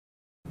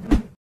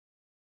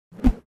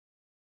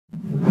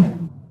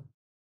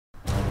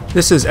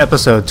This is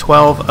episode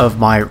 12 of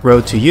my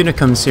Road to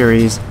Unicum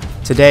series.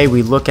 Today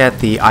we look at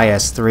the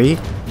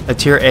IS-3, a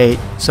Tier 8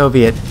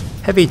 Soviet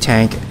heavy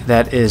tank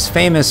that is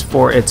famous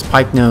for its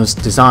pikenose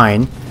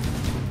design.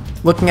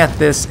 Looking at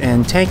this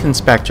in Tank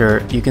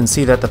Inspector, you can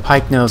see that the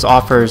pikenose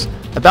offers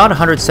about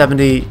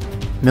 170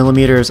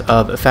 millimeters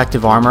of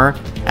effective armor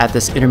at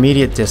this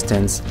intermediate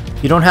distance.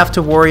 You don't have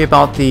to worry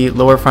about the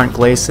lower front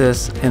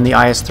glacis in the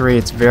IS-3,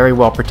 it's very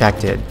well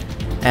protected.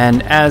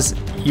 And as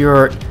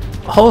your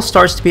hull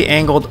starts to be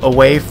angled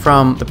away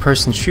from the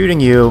person shooting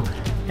you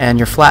and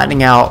you're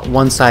flattening out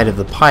one side of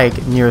the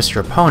pike nearest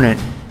your opponent,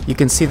 you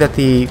can see that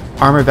the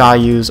armor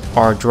values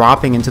are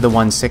dropping into the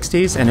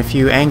 160s, and if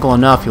you angle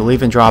enough you'll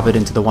even drop it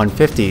into the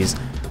 150s,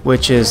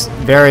 which is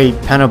very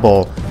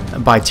penable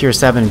by Tier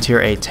 7 and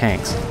Tier 8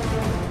 tanks.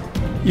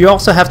 You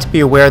also have to be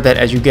aware that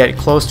as you get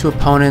close to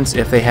opponents,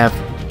 if they have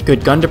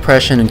good gun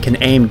depression and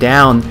can aim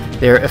down,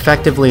 they're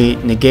effectively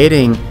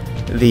negating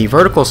the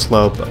vertical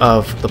slope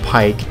of the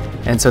pike,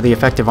 and so the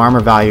effective armor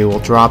value will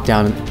drop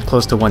down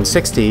close to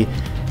 160.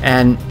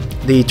 And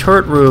the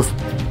turret roof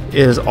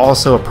is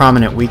also a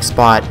prominent weak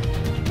spot.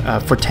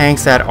 For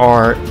tanks that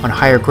are on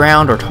higher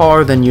ground or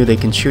taller than you, they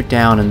can shoot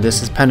down, and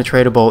this is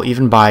penetratable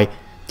even by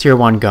Tier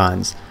 1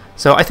 guns.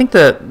 So I think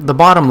the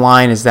bottom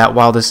line is that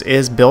while this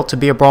is built to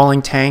be a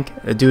brawling tank,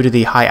 due to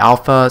the high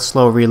alpha,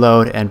 slow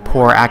reload, and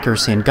poor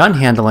accuracy in gun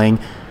handling,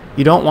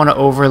 you don't want to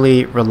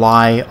overly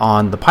rely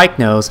on the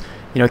pikenose.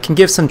 You know, it can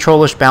give some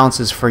trollish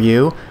bounces for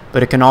you,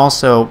 but it can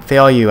also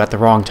fail you at the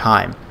wrong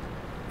time.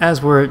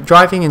 As we're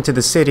driving into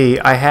the city,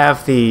 I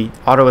have the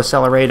auto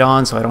accelerate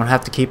on so I don't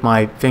have to keep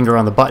my finger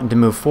on the button to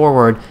move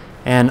forward,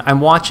 and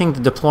I'm watching the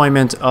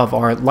deployment of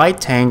our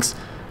light tanks.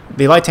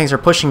 The light tanks are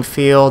pushing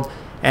field,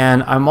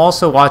 and I'm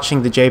also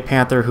watching the J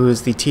Panther, who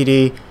is the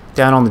TD,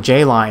 down on the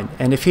J line.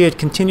 And if he had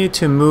continued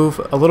to move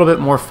a little bit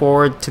more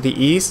forward to the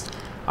east,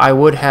 I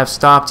would have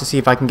stopped to see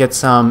if I can get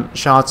some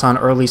shots on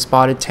early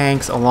spotted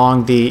tanks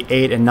along the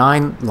 8 and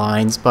 9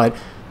 lines, but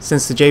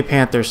since the J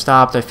Panther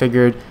stopped, I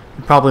figured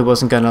it probably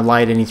wasn't going to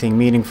light anything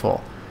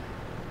meaningful.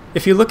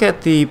 If you look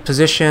at the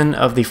position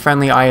of the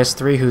friendly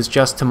IS-3 who's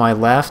just to my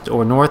left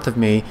or north of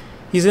me,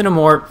 he's in a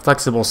more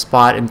flexible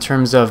spot in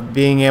terms of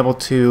being able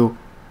to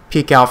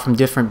peek out from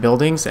different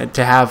buildings and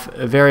to have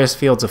various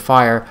fields of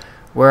fire,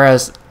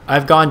 whereas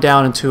I've gone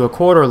down into a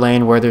quarter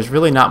lane where there's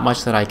really not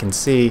much that I can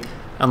see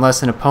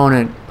unless an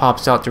opponent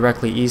pops out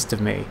directly east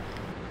of me.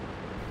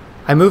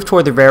 I move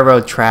toward the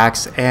railroad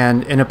tracks,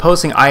 and an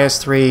opposing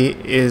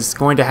IS-3 is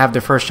going to have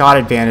the first shot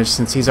advantage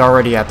since he's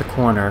already at the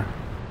corner.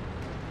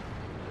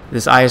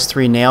 This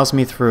IS-3 nails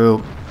me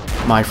through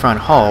my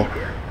front hull,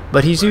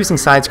 but he's using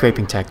side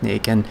scraping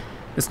technique, and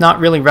it's not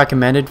really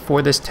recommended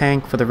for this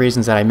tank for the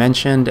reasons that I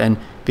mentioned, and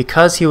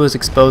because he was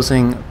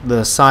exposing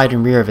the side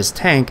and rear of his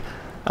tank,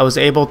 I was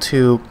able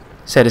to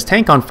set his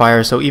tank on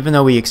fire, so even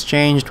though we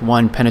exchanged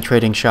one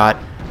penetrating shot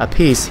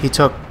apiece, he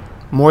took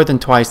more than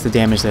twice the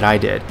damage that I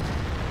did.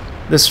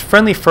 This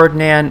friendly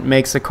Ferdinand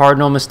makes the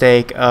cardinal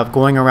mistake of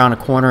going around a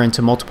corner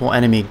into multiple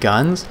enemy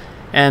guns,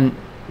 and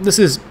this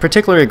is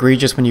particularly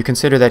egregious when you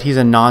consider that he's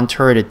a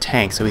non-turreted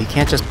tank, so he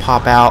can't just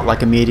pop out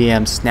like a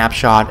medium,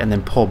 snapshot, and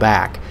then pull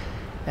back.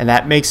 And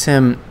that makes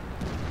him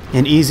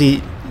an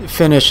easy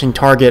finishing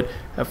target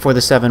for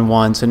the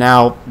 7-1. So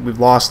now we've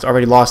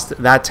already lost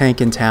that tank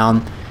in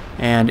town,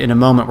 and in a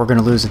moment we're going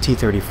to lose the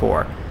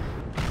T-34.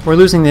 We're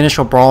losing the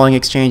initial brawling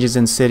exchanges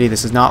in city.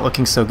 This is not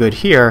looking so good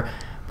here,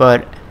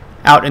 but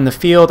out in the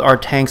field our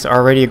tanks are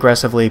already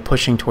aggressively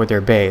pushing toward their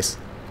base.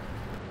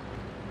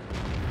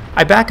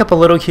 I back up a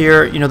little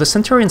here. You know, the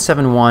Centurion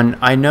 7-1,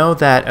 I know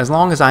that as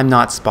long as I'm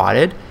not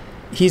spotted,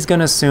 he's going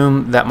to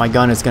assume that my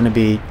gun is going to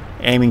be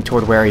aiming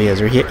toward where he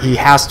is, or he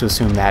has to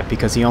assume that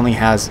because he only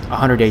has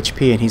 100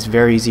 HP and he's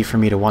very easy for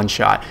me to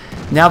one-shot.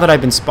 Now that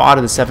I've been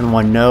spotted, the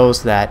 7-1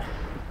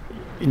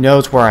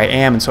 knows where I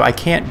am, and so I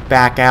can't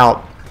back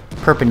out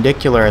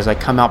perpendicular as I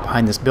come out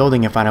behind this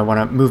building if I want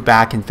to move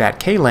back into that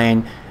K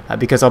lane,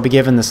 because I'll be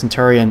given the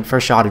Centurion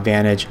first shot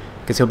advantage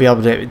because he'll be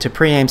able to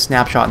pre-aim,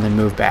 snapshot, and then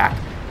move back.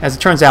 As it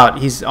turns out,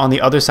 he's on the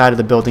other side of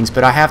the buildings,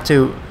 but I have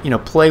to, you know,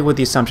 play with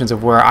the assumptions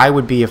of where I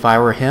would be if I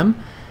were him.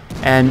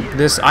 And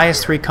this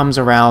IS-3 comes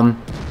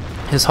around,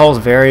 his hull's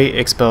very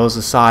exposed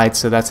aside,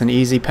 so that's an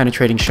easy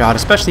penetrating shot,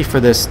 especially for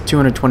this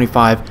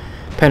 225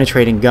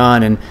 penetrating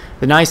gun. And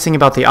the nice thing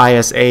about the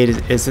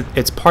IS-8 is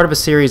it's part of a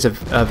series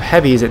of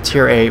heavies at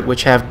Tier 8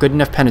 which have good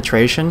enough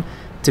penetration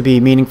to be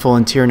meaningful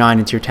in Tier 9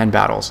 and Tier 10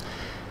 battles.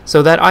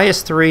 So that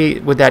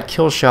IS-3 with that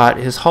kill shot,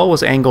 his hull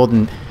was angled,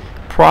 and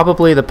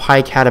probably the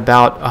pike had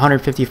about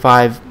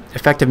 155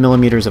 effective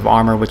millimeters of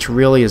armor, which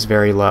really is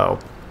very low.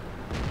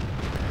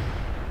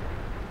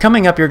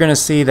 Coming up, you're going to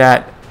see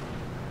that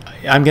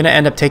I'm going to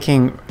end up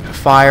taking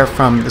fire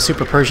from the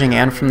Super Pershing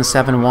and from the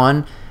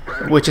 7-1,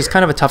 which is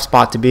kind of a tough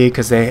spot to be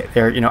because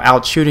they're you know,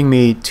 out shooting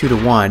me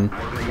 2-1,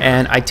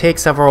 and I take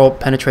several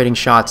penetrating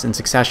shots in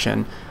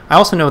succession. I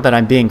also know that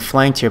I'm being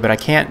flanked here, but I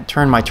can't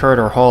turn my turret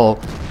or hull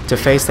to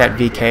face that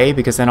VK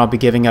because then I'll be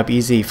giving up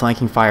easy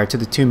flanking fire to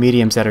the two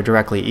mediums that are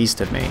directly east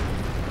of me.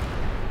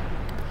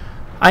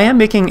 I am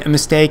making a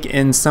mistake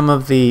in some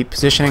of the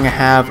positioning I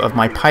have of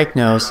my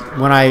pikenose.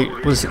 When I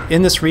was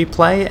in this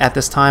replay, at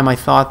this time I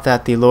thought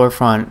that the lower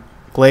front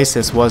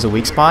glacis was a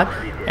weak spot,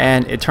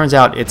 and it turns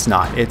out it's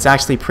not. It's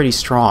actually pretty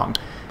strong.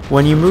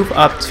 When you move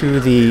up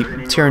to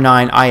the Tier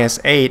 9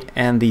 IS-8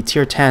 and the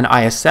Tier 10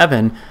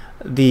 IS-7,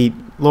 the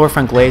lower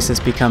front glacis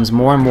becomes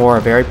more and more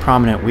a very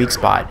prominent weak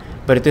spot.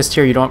 But at this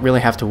tier you don't really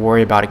have to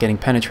worry about it getting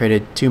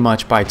penetrated too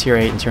much by Tier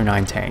 8 and Tier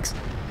 9 tanks.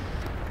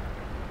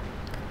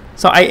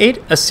 So I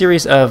ate a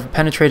series of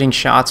penetrating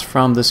shots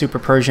from the Super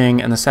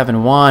Pershing and the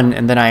 7-1,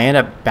 and then I end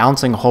up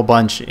bouncing a whole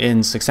bunch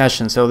in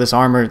succession. So this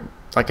armor,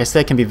 like I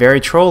said, can be very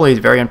trolly,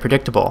 very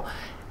unpredictable.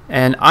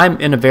 And I'm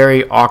in a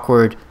very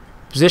awkward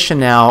position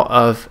now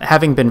of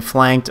having been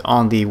flanked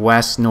on the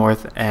west,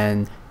 north,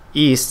 and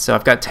east. So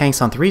I've got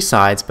tanks on 3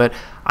 sides, but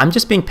I'm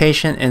just being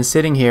patient and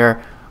sitting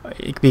here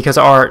because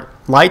our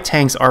light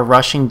tanks are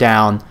rushing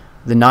down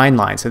the 9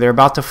 line. So they're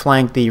about to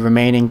flank the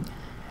remaining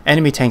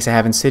enemy tanks I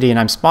have in city, and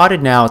I'm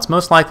spotted now. It's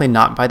most likely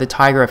not by the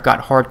Tiger. I've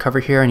got hard cover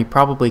here and he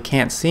probably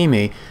can't see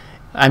me.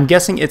 I'm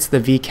guessing it's the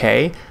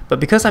VK, but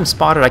because I'm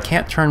spotted I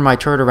can't turn my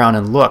turret around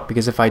and look,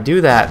 because if I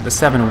do that the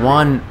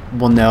 7-1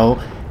 will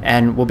know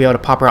and will be able to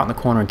pop her out in the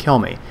corner and kill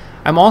me.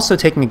 I'm also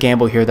taking a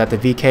gamble here that the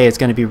VK is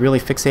going to be really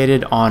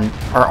fixated on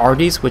our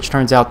RDs, which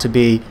turns out to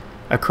be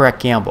a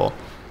correct gamble.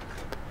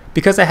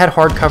 Because I had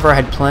hard cover, I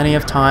had plenty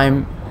of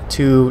time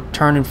to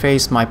turn and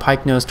face my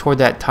pikenose toward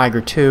that Tiger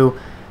 2,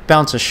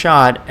 bounce a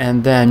shot,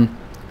 and then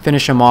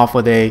finish him off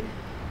with a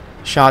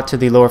shot to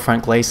the lower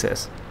front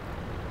glacis.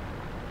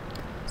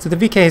 So the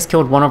VK has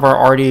killed one of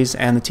our RDs,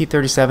 and the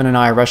T-37 and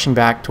I are rushing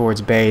back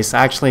towards base.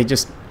 I actually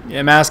just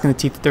am asking the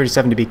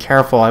T-37 to be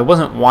careful. I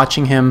wasn't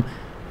watching him,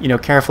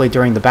 carefully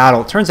during the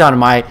battle. It turns out, in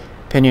my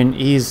opinion,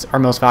 he's our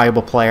most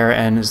valuable player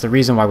and is the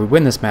reason why we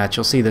win this match.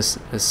 You'll see this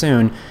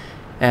soon.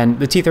 And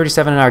the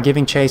T-37 and I are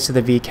giving chase to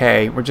the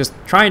VK. We're just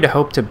trying to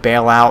hope to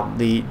bail out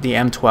the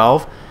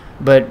M12.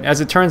 But as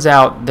it turns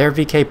out, their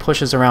VK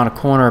pushes around a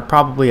corner,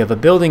 probably of a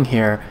building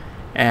here,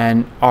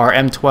 and our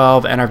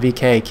M12 and our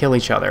VK kill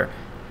each other,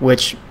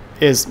 which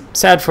is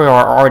sad for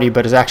our RD,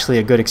 but is actually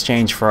a good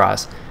exchange for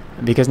us.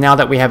 Because now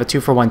that we have a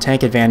 2-for-1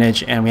 tank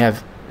advantage and we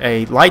have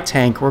a light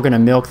tank, we're going to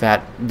milk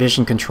that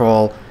vision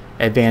control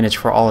advantage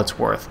for all it's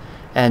worth.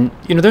 And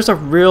there's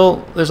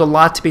a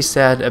lot to be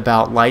said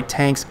about light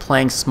tanks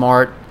playing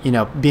smart,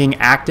 being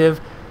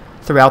active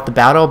throughout the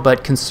battle,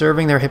 but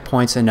conserving their hit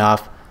points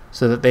enough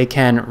so that they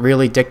can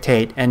really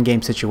dictate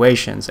endgame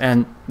situations.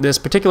 And this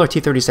particular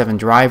T-37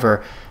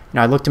 driver,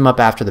 I looked him up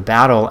after the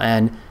battle,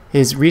 and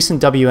his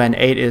recent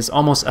WN8 is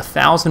almost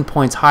 1,000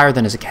 points higher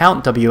than his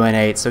account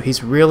WN8, so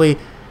he's really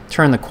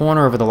turned the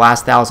corner over the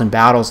last 1,000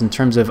 battles in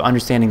terms of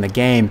understanding the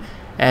game.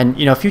 And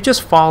if you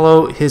just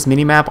follow his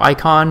minimap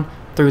icon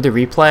through the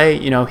replay,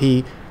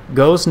 he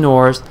goes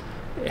north,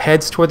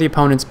 heads toward the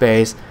opponent's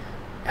base,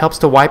 helps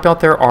to wipe out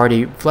their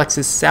RD,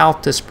 flexes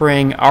south to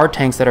spring our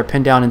tanks that are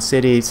pinned down in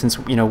city since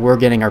we're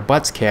getting our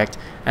butts kicked,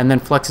 and then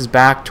flexes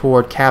back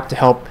toward cap to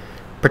help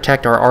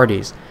protect our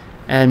RDs.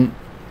 And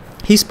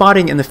he's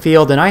spotting in the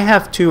field, and I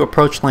have 2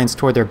 approach lanes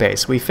toward their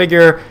base. We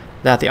figure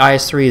that the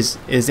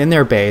IS-3 is in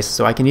their base,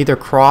 so I can either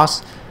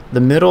cross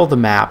the middle of the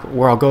map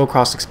where I'll go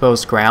across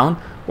exposed ground,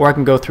 or I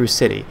can go through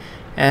city.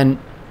 And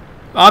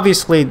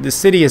obviously the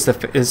city is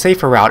the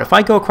safer route. If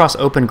I go across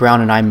open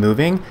ground and I'm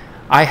moving,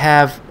 I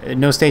have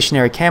no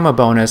stationary camo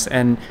bonus,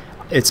 and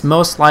it's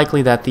most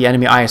likely that the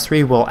enemy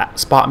IS-3 will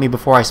spot me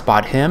before I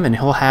spot him, and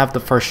he'll have the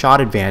first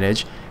shot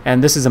advantage.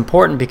 And this is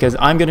important because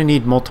I'm going to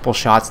need multiple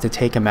shots to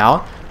take him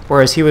out,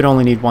 whereas he would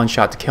only need 1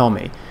 shot to kill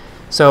me.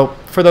 So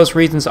for those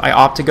reasons, I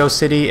opt to go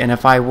city, and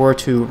if I were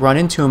to run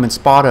into him and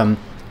spot him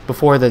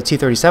before the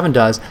T-37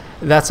 does,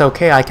 that's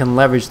okay. I can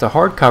leverage the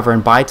hard cover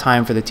and buy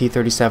time for the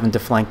T-37 to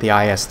flank the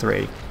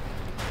IS-3.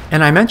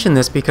 And I mention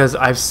this because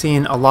I've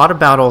seen a lot of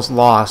battles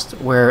lost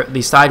where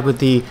the side with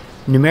the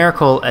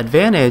numerical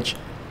advantage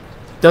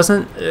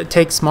doesn't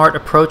take smart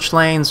approach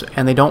lanes,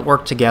 and they don't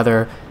work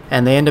together,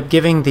 and they end up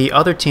giving the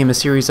other team a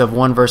series of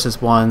 1 versus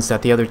 1s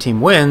that the other team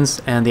wins,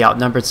 and the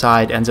outnumbered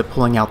side ends up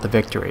pulling out the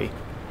victory.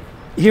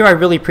 Here I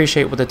really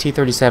appreciate what the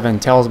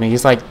T-37 tells me.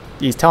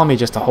 He's telling me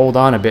just to hold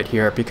on a bit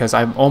here, because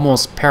I'm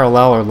almost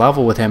parallel or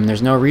level with him, and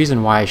there's no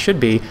reason why I should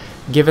be,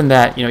 given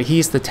that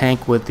he's the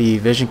tank with the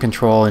vision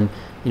control and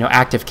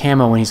active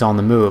camo when he's on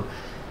the move.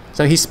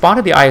 So he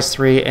spotted the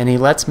IS-3, and he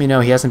lets me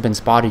know he hasn't been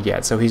spotted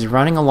yet. So he's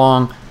running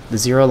along the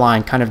 0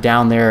 line, kind of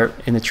down there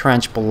in the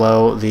trench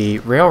below the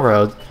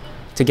railroad,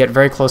 to get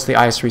very close to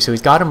the IS-3. So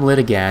he's got him lit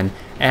again,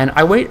 and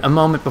I wait a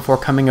moment before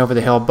coming over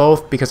the hill,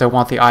 both because I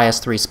want the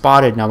IS-3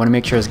 spotted and I want to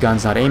make sure his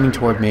gun's not aiming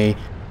toward me,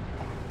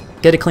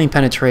 get a clean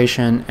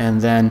penetration, and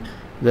then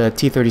the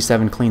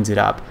T-37 cleans it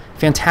up.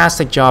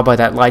 Fantastic job by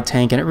that light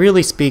tank, and it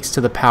really speaks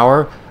to the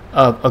power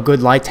of a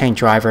good light tank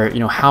driver,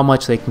 how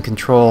much they can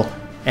control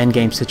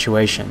endgame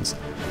situations.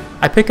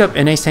 I pick up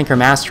an Ace Tanker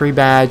Mastery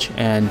badge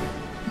and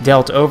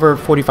dealt over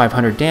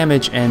 4,500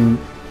 damage and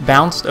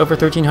bounced over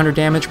 1,300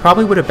 damage.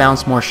 Probably would have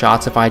bounced more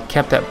shots if I had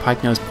kept that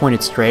pikenose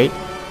pointed straight,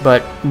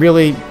 but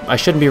really I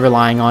shouldn't be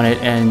relying on it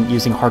and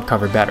using hard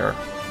cover better.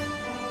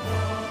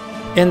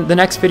 In the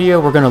next video,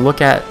 we're going to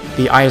look at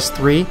the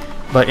IS-3,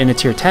 but in a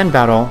Tier 10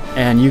 battle,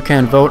 and you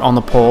can vote on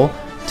the poll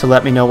to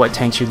let me know what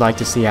tanks you'd like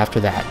to see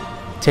after that.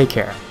 Take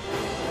care.